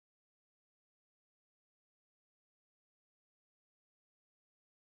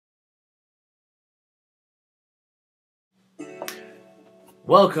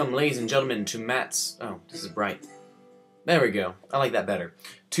Welcome, ladies and gentlemen, to Matt's... Oh, this is bright. There we go. I like that better.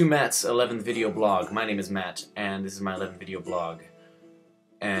 To Matt's 11th video blog. My name is Matt, and this is my 11th video blog.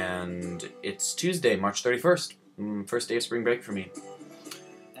 And it's Tuesday, March 31st. First day of spring break for me.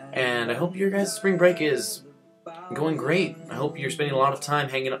 And I hope your guys' spring break is going great. I hope you're spending a lot of time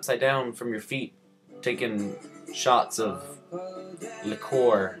hanging upside down from your feet, taking shots of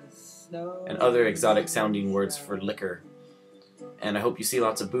liqueur and other exotic sounding words for liquor. And I hope you see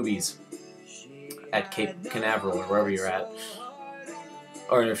lots of boobies at Cape Canaveral or wherever you're at.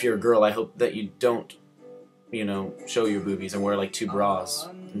 Or if you're a girl, I hope that you don't, show your boobies and wear like 2 bras.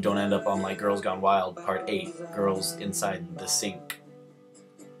 And don't end up on like Girls Gone Wild Part 8, Girls Inside the Sink.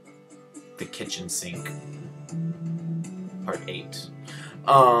 The Kitchen Sink. Part 8.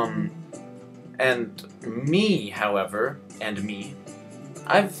 And me, however,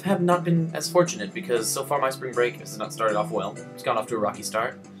 I have not been as fortunate because so far my spring break has not started off well. It's gone off to a rocky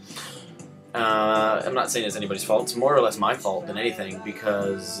start. I'm not saying it's anybody's fault. It's more or less my fault than anything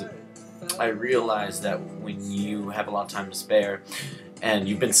because I realized that when you have a lot of time to spare and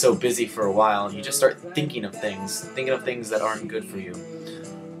you've been so busy for a while, you just start thinking of things that aren't good for you.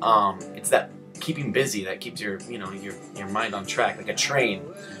 It's that keeping busy that keeps your mind on track, like a train.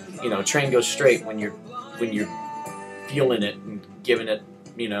 A train goes straight when you're fueling it and giving it,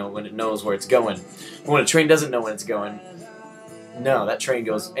 when it knows where it's going. But when a train doesn't know when it's going, no, that train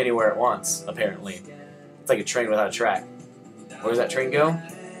goes anywhere it wants, apparently. It's like a train without a track. Where does that train go?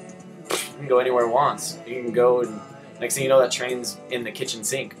 It can go anywhere it wants. You can go, and next thing you know, that train's in the kitchen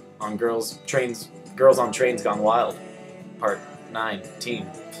sink on Girls on Trains Gone Wild, Part 19.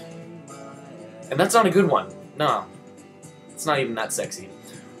 And that's not a good one. No. It's not even that sexy.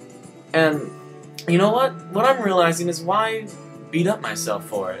 And you know what? What I'm realizing is why beat up myself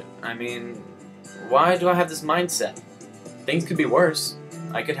for it. I mean, why do I have this mindset? Things could be worse.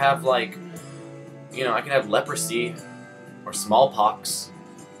 I could have I could have leprosy or smallpox,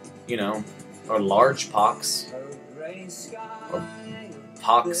 or large pox, or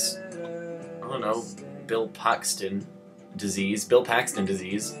pox, I don't know, Bill Paxton disease,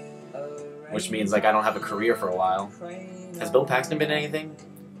 which means I don't have a career for a while. Has Bill Paxton been anything?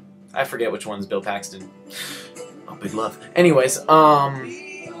 I forget which one's Bill Paxton. Oh, big love. Anyways,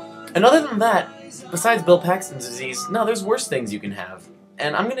 and other than that, besides Bill Paxton's disease, no, there's worse things you can have.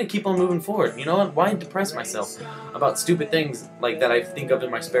 And I'm gonna keep on moving forward. You know what? Why depress myself about stupid things like that I think of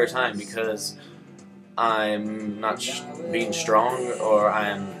in my spare time because I'm not being strong or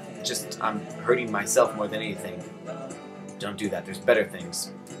I'm hurting myself more than anything. Don't do that. There's better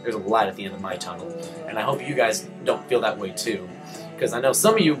things. There's a light at the end of my tunnel. And I hope you guys don't feel that way too. Because I know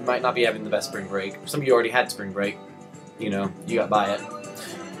some of you might not be having the best spring break. Some of you already had spring break. You got by it.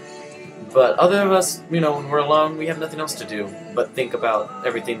 But other of us, when we're alone, we have nothing else to do but think about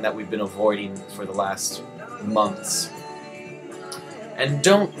everything that we've been avoiding for the last months. And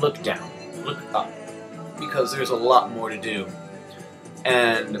don't look down. Look up. Because there's a lot more to do.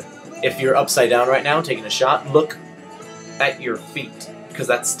 And if you're upside down right now taking a shot, look at your feet. Because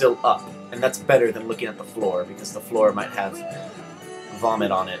that's still up. And that's better than looking at the floor. Because the floor might have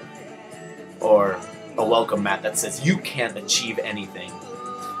vomit on it. Or a welcome mat that says you can't achieve anything.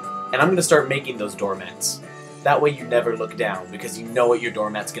 And I'm going to start making those doormats. That way you never look down because you know what your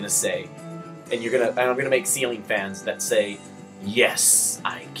doormat's going to say. And I'm going to make ceiling fans that say, yes,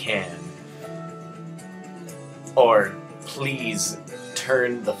 I can. Or, please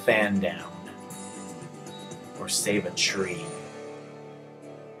turn the fan down. Or save a tree.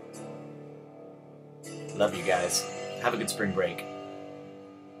 Love you guys. Have a good spring break.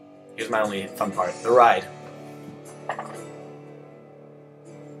 Here's my only fun part, the ride.